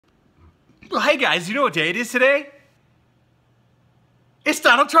Well, hey guys, you know what day it is today? It's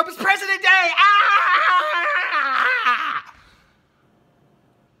Donald Trump is President Day! Ah!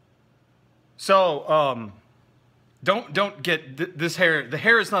 So, don't get this hair. The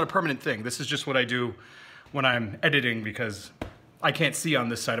hair is not a permanent thing. This is just what I do when I'm editing because I can't see on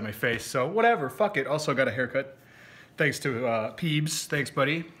this side of my face. So whatever, fuck it. Also got a haircut. Thanks to Peebs. Thanks,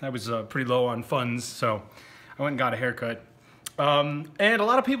 buddy. I was pretty low on funds, so I went and got a haircut. And a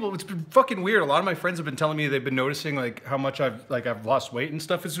lot of people, it's been fucking weird. A lot of my friends have been telling me they've been noticing like how much I've lost weight and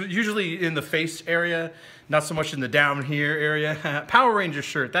stuff. It's usually in the face area, not so much in the down here area. Power Rangers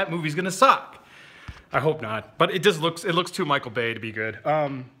shirt. That movie's gonna suck. I hope not, but it looks too Michael Bay to be good.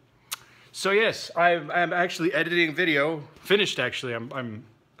 So yes, I'm actually editing video. Finished actually. I'm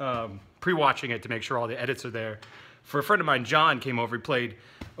pre-watching it to make sure all the edits are there. For a friend of mine, John, came over. He played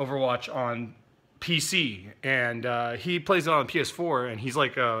Overwatch on PC, and he plays it on PS4, and he's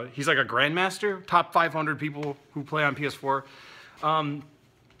like a grandmaster, top 500 people who play on PS4.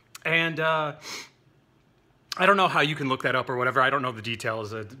 I don't know how you can look that up or whatever. I don't know the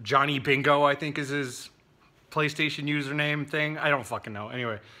details. Johnny Bingo, I think, is his PlayStation username thing. I don't fucking know.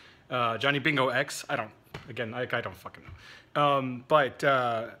 Anyway, Johnny Bingo X. I don't fucking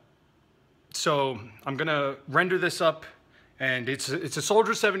know. So I'm gonna render this up. And it's a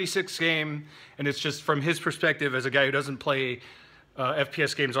Soldier 76 game, and it's just from his perspective as a guy who doesn't play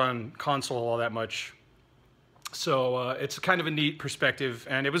FPS games on console all that much. So it's kind of a neat perspective,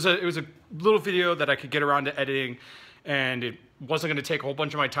 and it was a little video that I could get around to editing, and it wasn't going to take a whole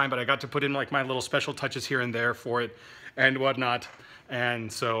bunch of my time, but I got to put in like my little special touches here and there for it and whatnot,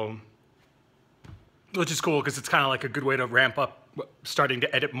 and so, which is cool because it's kind of like a good way to ramp up starting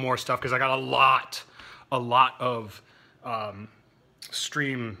to edit more stuff because I got a lot of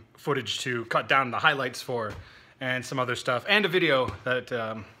stream footage to cut down the highlights for, and some other stuff, and a video that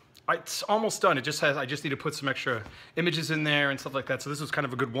it's almost done. I just need to put some extra images in there and stuff like that. So this was kind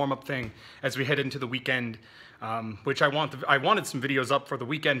of a good warm-up thing as we head into the weekend, which I wanted some videos up for the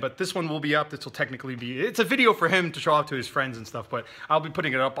weekend, but this one will be up. This will technically be, it's a video for him to show off to his friends and stuff, but I'll be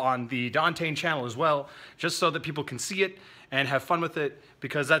putting it up on the Dantane channel as well, just so that people can see it and have fun with it,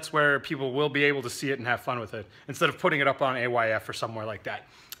 because that's where people will be able to see it and have fun with it, instead of putting it up on AYF or somewhere like that.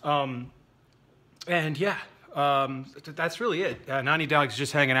 And yeah, that's really it. Nani Dog's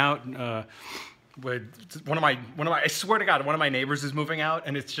just hanging out with one of my, I swear to God, one of my neighbors is moving out,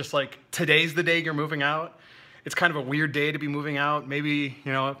 and it's just like, today's the day you're moving out. It's kind of a weird day to be moving out, maybe,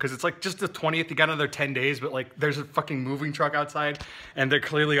 you know, because it's like just the 20th, you got another 10 days, but like there's a fucking moving truck outside, and they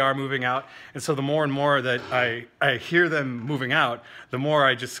clearly are moving out. And so the more and more that I hear them moving out, the more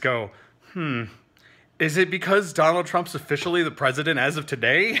I just go, is it because Donald Trump's officially the president as of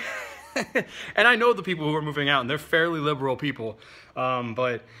today? And I know the people who are moving out, and they're fairly liberal people.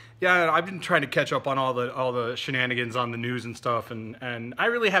 But yeah, I've been trying to catch up on all the shenanigans on the news and stuff, and I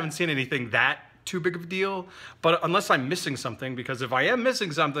really haven't seen anything that too big of a deal, but unless I'm missing something, because if I am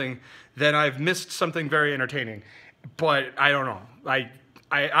missing something, then I've missed something very entertaining. But I don't know.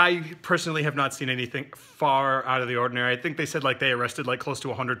 I personally have not seen anything far out of the ordinary. I think they said like they arrested like close to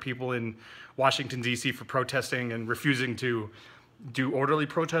 100 people in Washington, D.C. for protesting and refusing to do orderly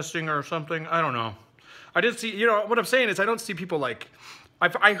protesting or something. I don't know. I didn't see, you know, what I'm saying is I don't see people like,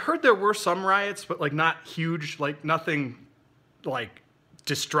 I heard there were some riots, but like not huge, like nothing like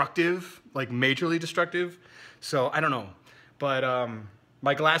destructive, like majorly destructive. So I don't know, but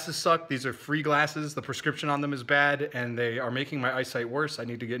my glasses suck. These are free glasses. The prescription on them is bad, and they are making my eyesight worse. I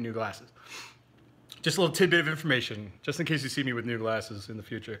need to get new glasses. Just a little tidbit of information, just in case you see me with new glasses in the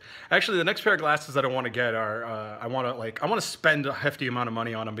future. Actually, the next pair of glasses that I want to get are, I want to spend a hefty amount of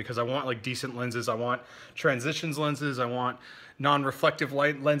money on them, because I want like decent lenses. I want transitions lenses. I want non-reflective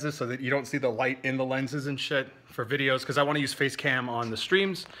light lenses so that you don't see the light in the lenses and shit for videos, because I want to use face cam on the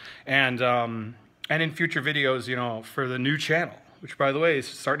streams and in future videos, you know, for the new channel, which by the way is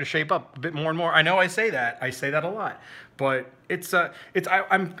starting to shape up a bit more and more. I know I say that a lot, but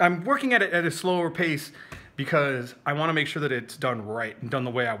I'm working at it at a slower pace because I want to make sure that it's done right and done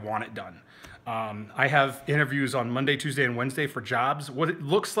the way I want it done. I have interviews on Monday, Tuesday, and Wednesday for jobs. What it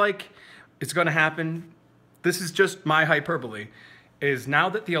looks like is going to happen, this is just my hyperbole, is now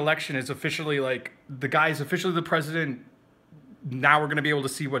that the election is officially, like, the guy's officially the president, now we're going to be able to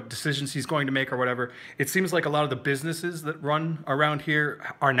see what decisions he's going to make or whatever. It seems like a lot of the businesses that run around here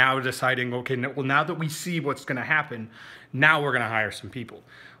are now deciding, okay, well, now that we see what's going to happen, now we're going to hire some people.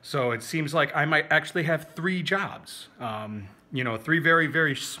 So it seems like I might actually have 3 jobs, you know, 3 very,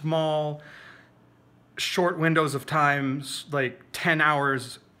 very small, short windows of times, like 10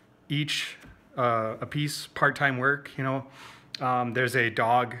 hours each, a piece, part-time work, you know. There's a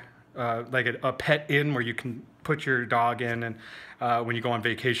dog like a pet inn where you can put your dog in, and when you go on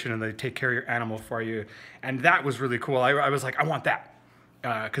vacation, and they take care of your animal for you. And that was really cool. I was like, I want that,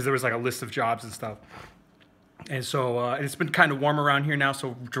 because there was like a list of jobs and stuff. And so it's been kind of warm around here now,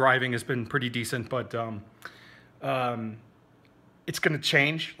 so driving has been pretty decent. But it's going to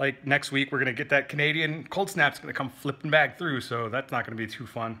change. Like next week, we're going to get that Canadian cold snap's going to come flipping back through, so that's not going to be too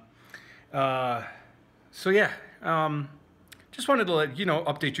fun. So yeah, just wanted to let you know,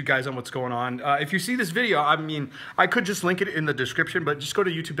 update you guys on what's going on. If you see this video, I mean, I could just link it in the description, but just go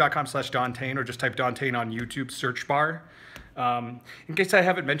to youtube.com/Don-Tane, or just type Don-Tane on YouTube search bar. In case I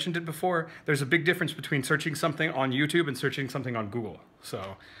haven't mentioned it before, there's a big difference between searching something on YouTube and searching something on Google.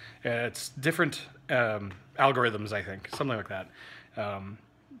 So it's different algorithms, I think, something like that.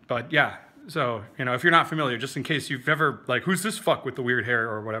 But yeah, so, you know, if you're not familiar, just in case you've never, like, who's this fuck with the weird hair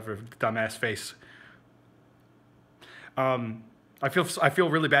or whatever, dumbass face? I feel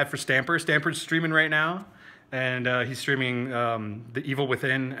really bad for Stamper. Stamper's streaming right now, and he's streaming The Evil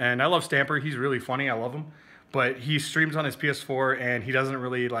Within, and I love Stamper. He's really funny. I love him. But he streams on his PS4, and he doesn't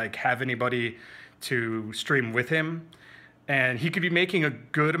really like have anybody to stream with him. And he could be making a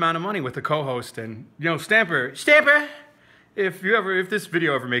good amount of money with a co-host. And, you know, Stamper, if this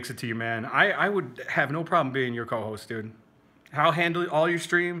video ever makes it to you, man, I would have no problem being your co-host, dude. I'll handle all your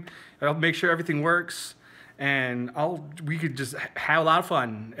stream. I'll make sure everything works, and we could just have a lot of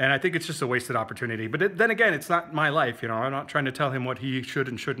fun. And I think it's just a wasted opportunity. But then again, it's not my life, you know. I'm not trying to tell him what he should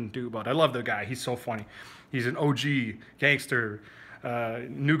and shouldn't do. But I love the guy. He's so funny. He's an OG gangster,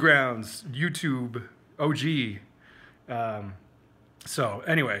 Newgrounds, YouTube OG. So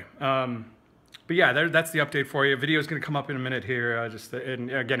anyway, but yeah, that's the update for you. Video is going to come up in a minute here.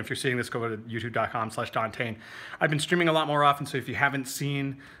 And again, if you're seeing this, go to youtube.com/Don-Tane. I've been streaming a lot more often, so if you haven't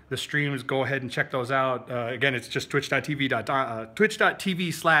seen the streams, go ahead and check those out. Again, it's just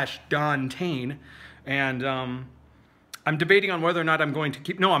twitch.tv/Don-Tane. And I'm debating on whether or not I'm going to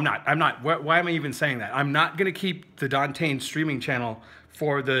keep... No, I'm not. Why am I even saying that? I'm not going to keep the Don-Tane streaming channel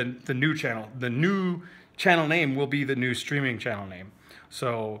for the new channel. The new channel name will be the new streaming channel name.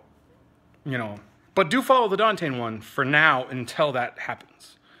 So, you know, but do follow the Don-Tane one for now until that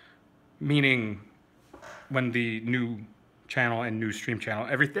happens. Meaning when the new channel and new stream channel,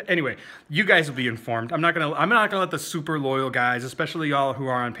 everything. Anyway, you guys will be informed. I'm not gonna let the super loyal guys, especially y'all who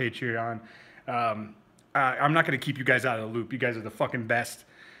are on Patreon, I'm not gonna keep you guys out of the loop. You guys are the fucking best.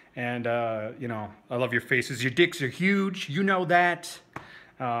 And you know, I love your faces. Your dicks are huge. You know that.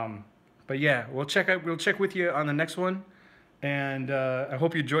 But yeah, we'll check with you on the next one, and I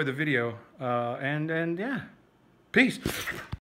hope you enjoyed the video. And yeah, peace.